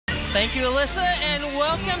Thank you, Alyssa, and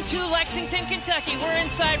welcome to Lexington, Kentucky. We're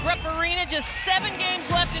inside Rupp Arena, just 7 games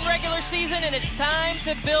left in regular season, and it's time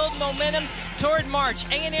to build momentum toward March.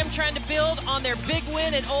 A&M trying to build on their big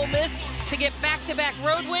win at Ole Miss to get back-to-back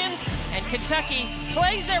road wins, and Kentucky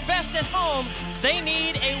plays their best at home. They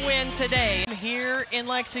need a win today. Here in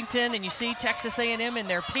Lexington, and you see Texas A&M in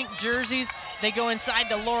their pink jerseys. They go inside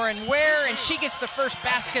to Lauren Ware, and she gets the first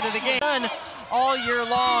basket of the game. All year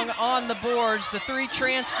long on the boards, the 3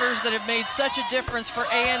 transfers that have made such a difference for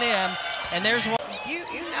A&M, and there's one. You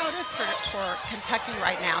notice for Kentucky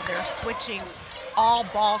right now, they're switching all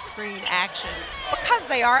ball screen action because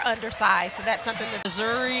they are undersized, so that's something that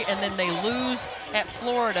Missouri, and then they lose at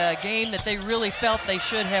Florida, a game that they really felt they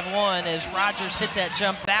should have won as Rogers hit that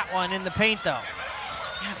jump, that one in the paint though.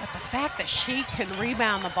 Yeah, but the fact that she can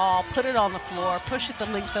rebound the ball, put it on the floor, push it the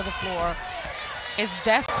length of the floor is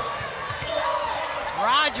definitely.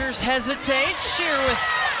 Rogers hesitates, Shear with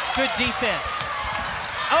good defense.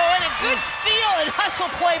 Oh, and a good steal and hustle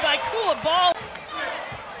play by Coulibaly.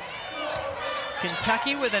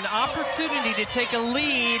 Kentucky with an opportunity to take a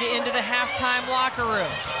lead into the halftime locker room.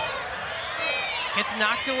 Gets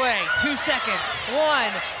knocked away, 2 seconds, 1.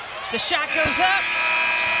 The shot goes up.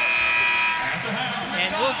 And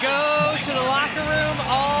we'll go to the locker room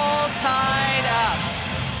all tied up.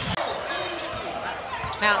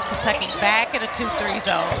 Now Kentucky back in a 2-3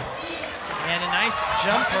 zone. And a nice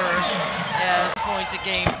jumper as points a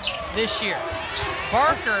game this year.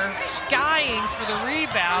 Barker skying for the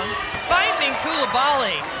rebound, finding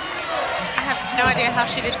Coulibaly. I have no idea how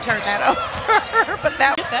she didn't turn that over, but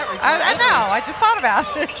I know, I just thought about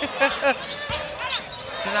it.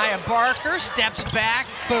 Tania Barker steps back,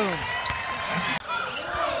 boom.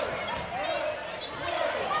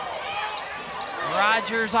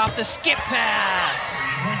 Rogers off the skip pass.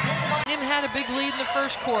 Tim had a big lead in the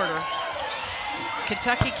first quarter.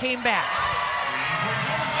 Kentucky came back.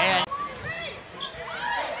 And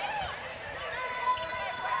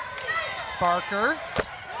Barker.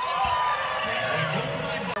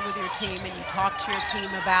 With your team and you talk to your team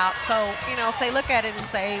about, so, you know, if they look at it and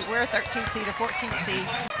say, we're a 13th seed, a 14th seed.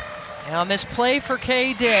 And on this play for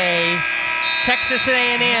K-Day, Texas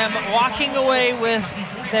A&M walking away with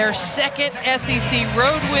their second SEC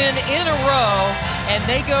road win in a row, and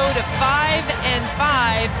they go to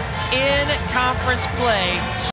 5-5 in conference play.